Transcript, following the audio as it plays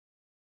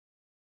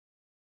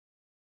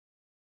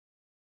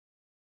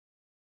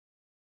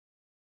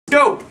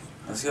Go!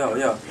 Let's go,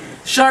 yo.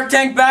 Shark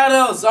Tank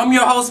Battles! I'm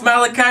your host,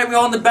 Malakai. We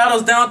own the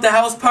battles down at the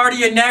house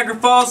party in Niagara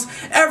Falls.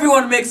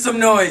 Everyone make some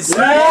noise!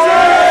 Alright,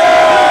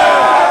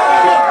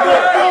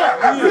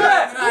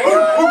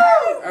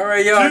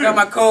 yo, I got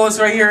my co-host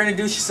right here.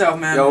 Introduce yourself,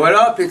 man. Yo, what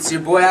up? It's your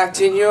boy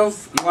Actinuim.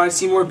 If you want to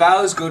see more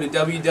battles, go to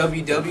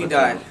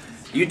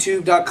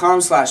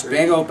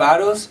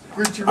www.youtube.com/bangobattles.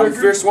 I'm the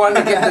first one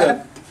to get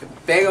the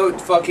Bango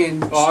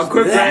fucking... Oh,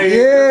 quick, right?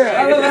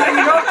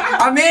 Yeah!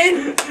 I'm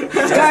in!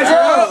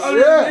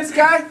 This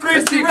guy?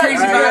 Crazy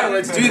battle.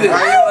 Let's do this.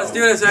 Alright, let's do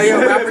this. Hey, yo,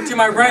 rapper to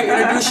my right,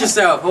 introduce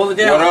yourself. Hold it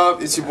down. What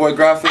up? It's your boy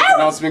Graphic,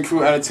 Announcement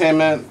Crew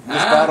Entertainment.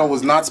 This battle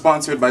was not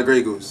sponsored by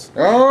Grey Goose.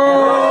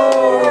 Alright,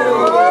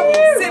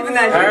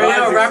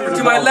 yo, rapper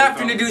to my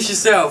left, introduce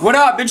yourself. What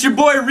up? It's your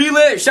boy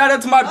Relit. Shout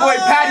out to my boy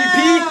Patty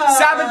P,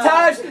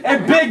 Sabotage,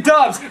 and Big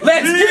Dubs.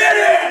 Let's get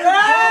it!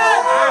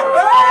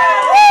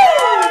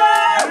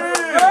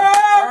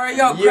 Alright,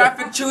 yo,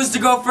 Graphic choose to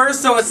go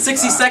first, so it's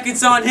 60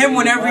 seconds on him.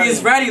 Whenever he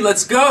is ready,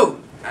 let's go.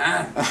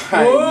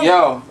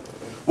 Yo.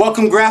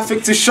 Welcome,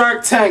 Graphic, to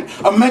Shark Tank,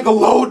 a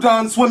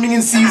megalodon swimming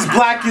in seas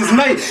black as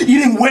night,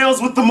 eating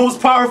whales with the most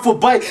powerful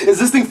bite,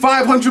 existing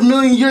 500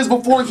 million years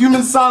before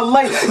humans saw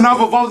light. Now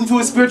I've evolved into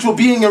a spiritual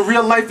being and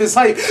real life is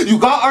hype. You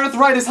got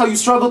arthritis, how you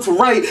struggle to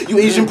write. You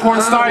Asian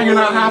porn star, you're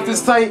not half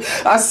as tight.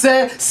 I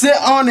said, sit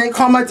on it,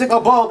 call my dick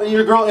a bulb, and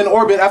your girl in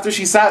orbit after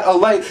she sat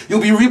alight.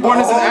 You'll be reborn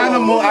as an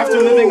animal after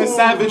living a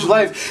savage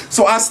life.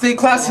 So I stay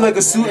classy like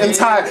a suit and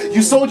tie.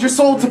 You sold your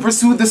soul to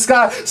pursue the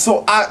sky.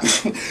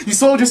 You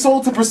sold your soul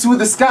to pursue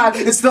the sky.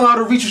 It's still out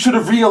of reach, you should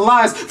have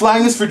realized.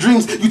 Flying is for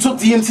dreams. You took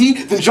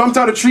DMT, then jumped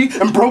out a tree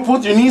and broke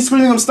both your knees,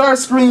 screaming, I'm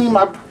Starscream.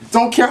 I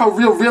don't care how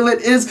real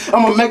it is.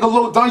 I'm a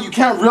megalodon, you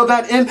can't reel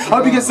that in.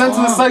 I'll be get sent to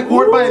the psych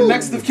ward by a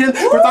next of kin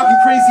for talking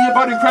crazy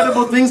about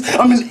incredible things.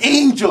 I'm an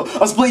angel.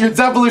 I'll split your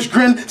devilish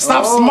grin.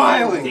 Stop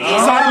smiling.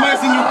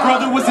 Sodomizing your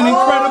brother was an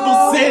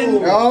incredible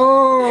sin.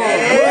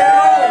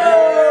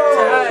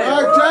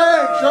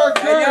 Shark Tank.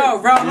 Hey, yo,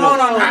 round one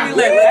on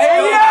Relit.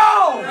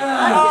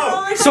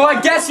 So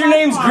I guess your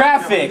name's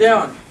Graphic.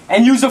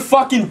 And you's a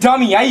fucking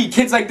dummy. I eat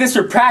kids like this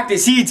for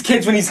practice. He eats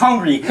kids when he's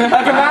hungry.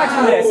 Like,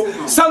 imagine this.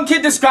 Some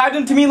kid described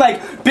him to me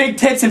like big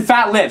tits and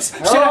fat lips.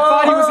 Shit, I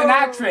thought he was an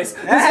actress.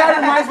 This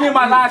guy reminds me of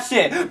my last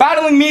shit.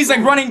 Battling me is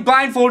like running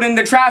blindfolded in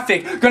the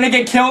traffic. Gonna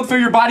get killed, fill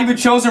your body with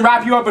chills, and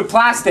wrap you up with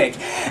plastic.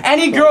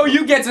 Any girl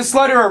you get's a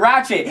slut or a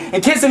ratchet.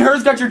 And kissing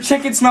her's got your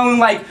chicken smelling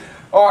like...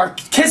 Or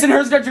kissing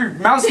her's got your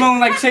mouth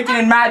smelling like chicken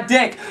and mad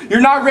dick. You're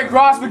not Rick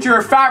Ross, but you're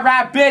a fat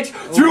rat bitch.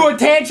 Threw a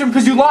tantrum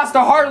because you lost a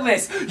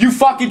heartless. You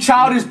fucking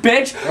childish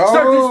bitch.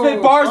 Start to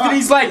spit bars and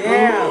he's like,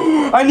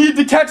 I need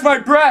to catch my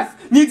breath.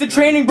 Needs a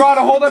training bra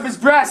to hold up his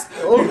breast.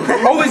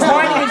 Always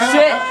whining and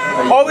shit.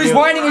 Always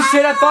whining and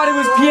shit. I thought it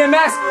was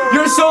PMS.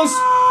 You're so...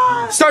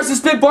 Starts to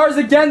spit bars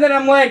again, then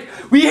I'm like,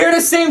 we hear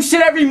the same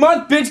shit every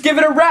month, bitch, give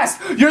it a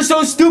rest. You're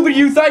so stupid,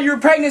 you thought you were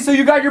pregnant, so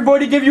you got your boy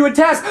to give you a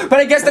test. But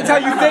I guess that's how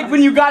you think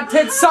when you got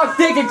tits, suck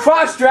dick, and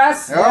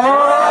cross-dress.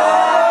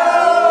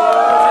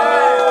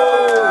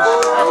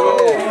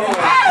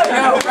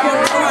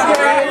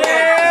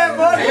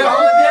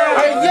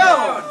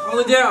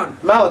 Hold it down.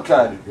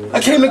 Malakai. I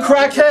came to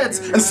crack heads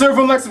and serve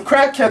him like some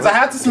crackheads. I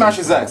had to smash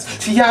his ex.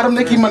 She had him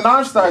Nicki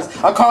Minaj stars.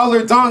 I call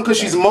her Dawn cause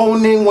she's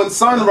moaning when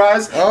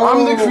sunrise.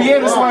 I'm the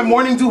creator, so I'm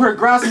mourning to her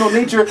grass, no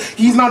nature.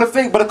 He's not a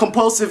fake, but a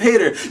compulsive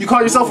hater. You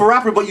call yourself a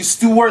rapper, but you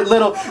Stuart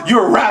Little.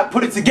 You're a rap,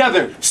 put it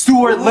together.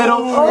 Stuart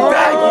Little,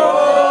 bag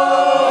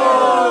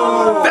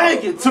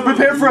it. To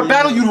prepare for a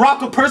battle, you'd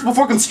rock a purse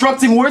before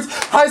constructing words.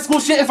 High school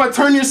shit, if I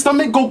turn your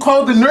stomach, go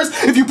call the nurse.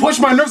 If you push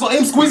my nerves, I'll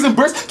aim, squeeze, and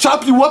burst.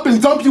 Chop you up and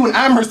dump you in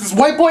Amherst. This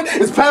white boy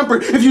is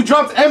pampered. If you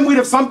dropped M, we'd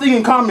have something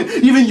in common.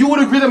 Even you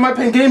would agree that my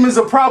pen game is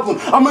a problem.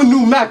 I'm a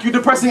new Mac, you're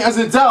depressing as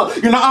Adele.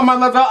 You're not on my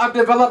level, I've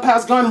developed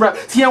past gun rap.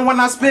 TM when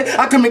I spit,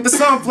 I can make the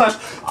sound flash.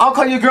 I'll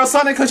call your girl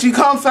Sonic cause she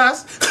come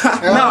fast.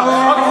 I'll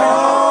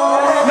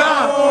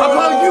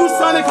call you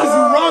Sonic cause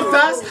you run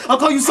fast. I'll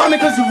call you Sonic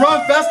cause you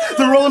run fast.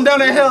 Then roll him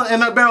down a hill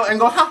in a barrel and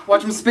go, ha,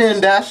 watch him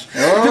spin dash.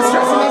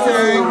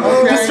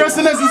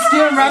 Distressing as a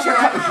skin rash.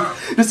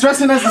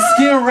 Distressing as a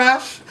skin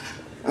rash.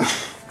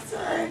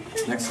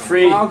 Next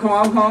free.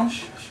 Come on.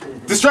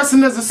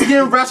 Distressing as a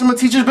skin rash, I'm a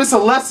teacher's bitch a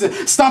lesson.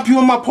 Stomp you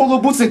in my polo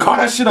boots and call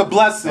that shit a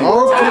blessing.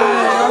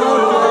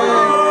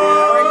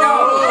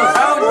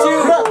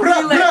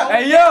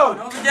 Hey yo!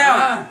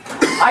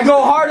 I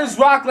go hard as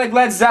rock like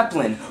Led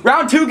Zeppelin.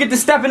 Round 2, get to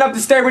stepping up the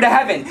stairway to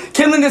heaven.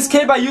 Killing this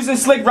kid by using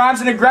slick rhymes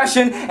and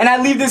aggression, and I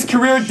leave this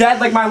career dead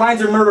like my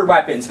lines are murder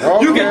weapons.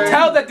 You can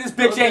tell that this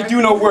bitch ain't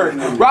do no work.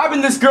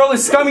 Robbing this girl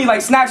is scummy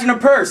like snatching a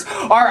purse.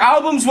 Our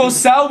albums will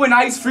sell when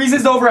ice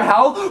freezes over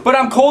hell, but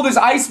I'm cold as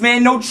ice,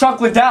 man, no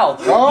Chuck Liddell.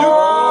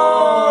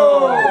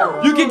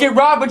 You can get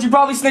robbed, but you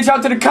probably snitch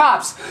out to the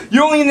cops.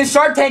 You're only in the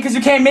Shark Tank because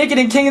you can't make it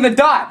in King of the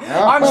Dot.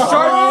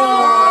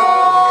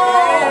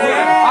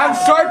 I'm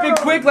sharp and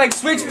quick like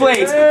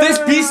switchblades. This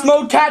beast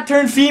mode cat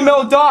turned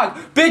female dog.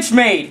 Bitch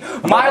made.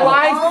 My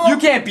line, you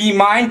can't beat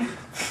mine.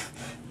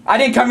 I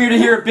didn't come here to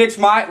hear a bitch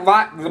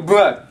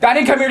I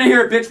didn't come here to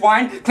hear a bitch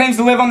whine. Claims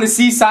to live on the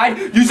seaside.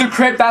 Use a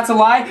crib, that's a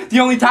lie. The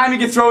only time he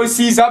can throw his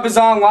C's up is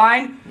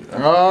online.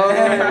 Oh.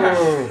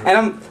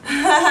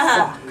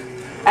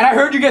 And I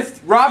heard you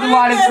get robbed a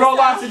lot and throw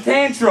lots of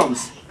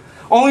tantrums.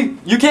 Only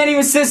you can't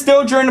even sit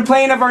still during the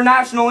playing of our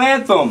national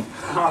anthem.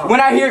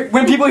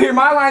 When people hear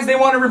my lines, they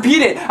want to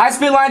repeat it. I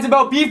spit lines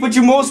about beef, but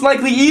you most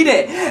likely eat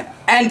it.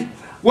 And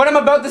what I'm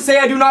about to say,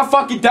 I do not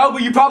fucking doubt,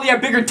 but you probably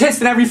have bigger tits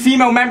than every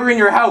female member in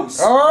your house.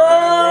 Yo!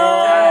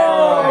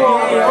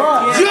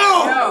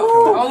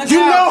 You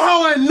know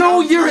how I know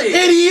you're an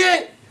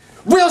idiot?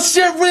 Real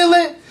shit,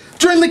 Relit.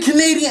 During the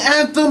Canadian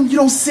anthem, you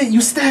don't sit,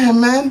 you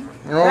stand, man.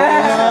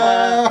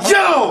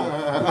 Yo!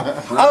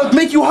 I'll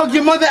make you hug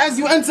your mother as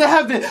you enter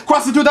heaven.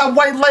 Crossing through that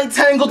white light,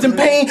 tangled in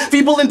pain.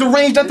 Feeble and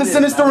deranged at the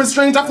sinister and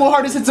strange. I flow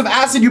hardest hits of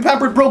acid, you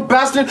pampered broke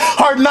bastard.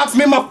 Hard knocks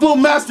made my full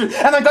master.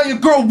 And I got your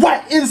girl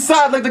wet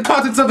inside like the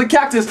contents of a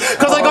cactus.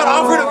 Cause I got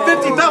offered a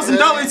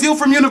 $50,000 deal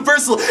from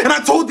Universal. And I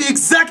told the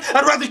exec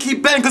I'd rather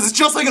keep Ben cause it's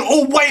just like an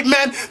old white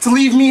man to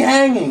leave me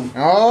hanging.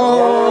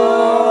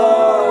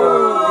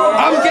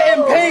 I'm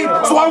getting paid,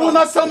 so I will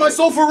not sell my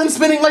soul for rim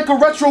spinning like a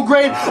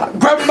retrograde.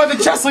 Grab it by the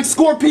chest like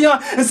Scorpion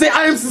and say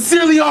I am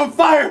sincerely on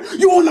fire.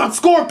 You will not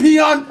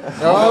Scorpion.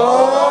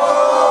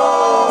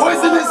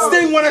 Poisonous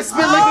sting when I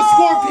spit like a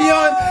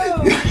scorpion.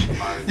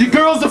 Your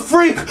girl's a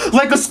freak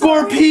like a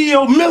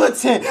Scorpio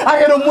militant. I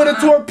hit him with a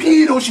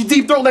torpedo. She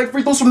deep throat like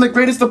free throws from the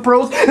greatest of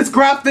pros. It's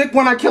graphic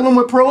when I kill him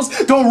with pros.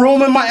 Don't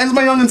roam in my ends,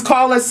 my youngins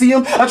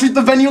Coliseum. I treat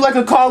the venue like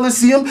a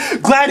Coliseum.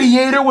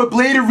 Gladiator with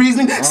bladed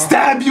reasoning.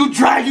 Stab you,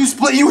 drag you,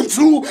 split you in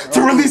two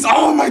to release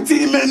all my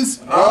demons.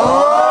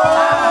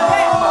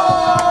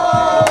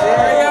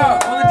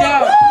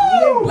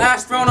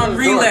 Last round on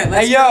Relit.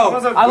 Hey yo,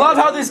 I love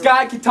how this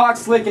guy can talk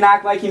slick and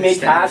act like he made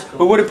cash,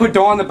 but would've put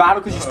dough on the battle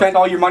because you spent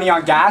all your money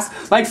on gas.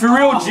 Like for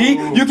real, G,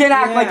 you can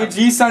act like a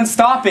G, son,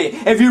 stop it.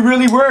 If you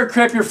really were a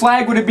Crip, your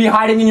flag would be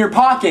hiding in your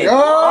pocket. Honestly,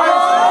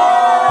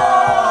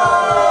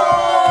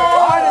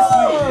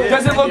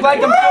 does it look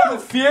like I'm filled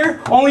with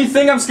fear? Only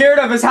thing I'm scared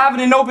of is having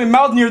an open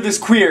mouth near this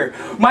queer.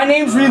 My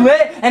name's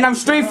Relit, and I'm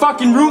straight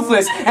fucking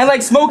ruthless. And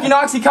like smoking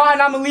Oxycontin,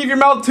 I'ma leave your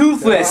mouth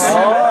toothless.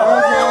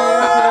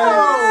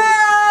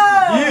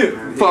 You.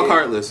 Fuck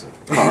Heartless.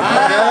 You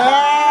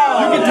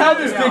can tell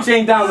this bitch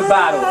ain't down the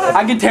battle.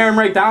 I can tear him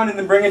right down and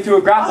then bring it to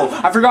a grapple.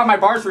 I forgot my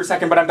bars for a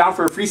second, but I'm down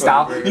for a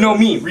freestyle. You know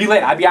me,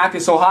 Relit, I be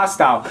acting so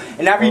hostile.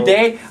 And every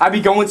day, I be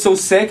going so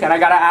sick, and I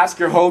gotta ask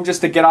your hoe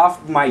just to get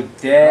off my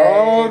dick.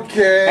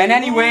 Okay. And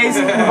anyways,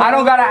 I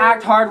don't gotta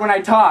act hard when I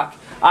talk.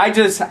 I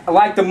just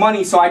like the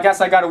money, so I guess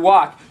I gotta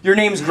walk. Your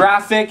name's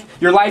graphic,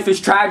 your life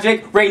is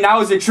tragic, right now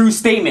is a true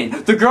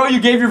statement. The girl you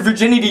gave your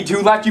virginity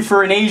to left you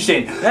for an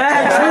Asian. The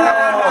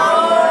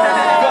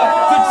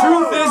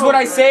truth is what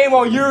I say,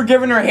 while you were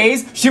giving her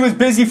haze, she was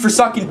busy for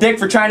sucking dick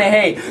for trying to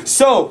hay.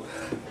 So,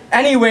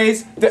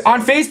 anyways,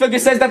 on Facebook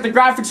it says that the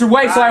graphics are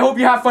white, so I hope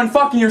you have fun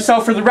fucking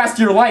yourself for the rest of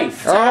your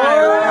life. Alright,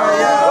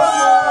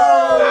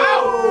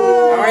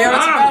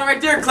 that's about it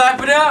right there,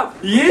 clap it up.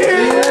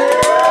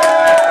 Yeah!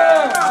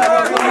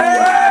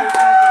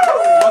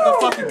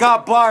 Motherfucker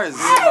got bars.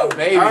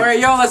 Alright,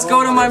 yo, let's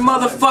go to my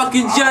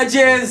motherfucking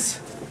judges.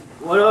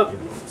 What up?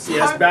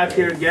 CS back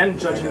here again,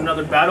 judging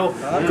another battle.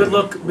 Good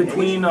luck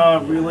between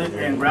Relit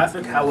and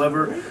Graphic.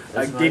 However,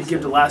 I did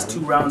give the last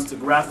 2 rounds to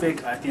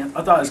Graphic. I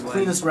thought his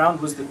cleanest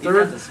round was the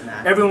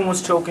 3rd. Everyone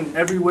was choking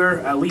everywhere,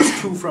 at least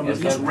 2 from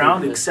each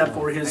round, except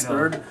for his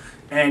 3rd.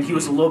 And he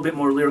was a little bit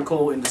more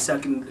lyrical in the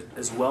 2nd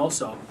as well.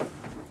 So,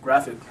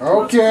 Graphic.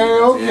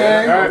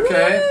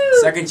 Okay.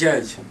 Second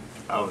judge.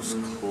 That was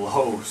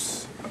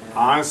close.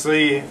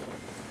 Honestly,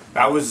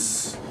 that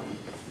was,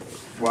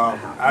 well,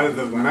 out of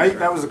the night,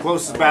 that was the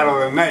closest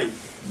battle of the night.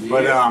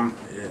 But,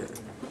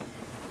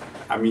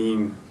 I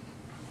mean,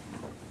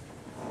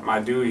 my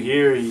dude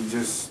here, he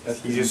just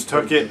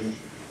took it,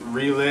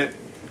 Relit,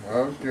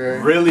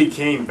 really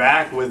came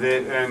back with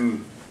it,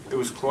 and it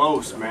was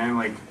close, man.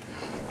 Like,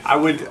 I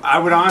would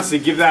honestly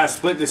give that a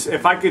split.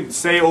 If I could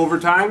say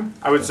overtime,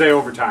 I would say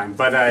overtime,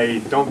 but I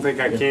don't think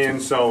I can.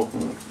 So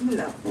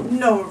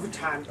no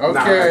overtime.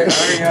 Okay.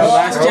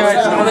 Last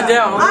judge, hold it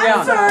down, hold it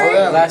down. Sorry.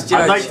 Last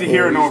judge. I'd like to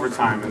hear an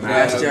overtime in that.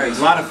 Last judge.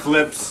 A lot of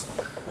flips.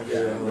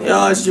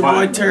 Yo, it's your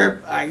boy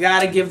Terp. I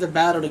gotta give the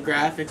battle to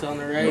Graphics on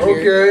the right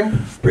here. Okay.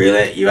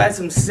 Relit, you had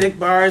some sick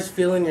bars,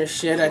 feeling your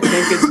shit. I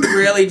think it's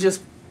really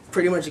just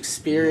pretty much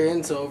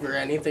experience over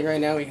anything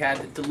right now. We had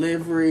the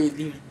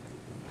delivery,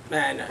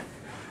 man.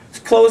 It's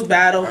a close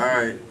battle.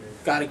 Alright.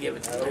 Gotta give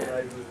it to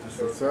him.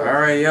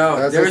 Alright, yo.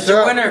 That's There's what's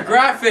your up. winner,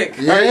 Graphic.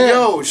 Yeah. Hey,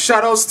 yo,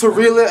 shout outs to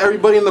Relit,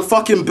 everybody in the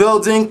fucking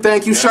building.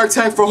 Thank you, Shark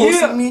Tank, for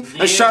hosting me.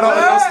 And shout out to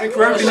Announcement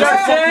for everybody.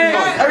 Shark Tank.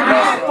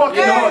 Everybody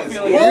fucking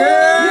noise.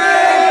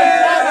 Yeah.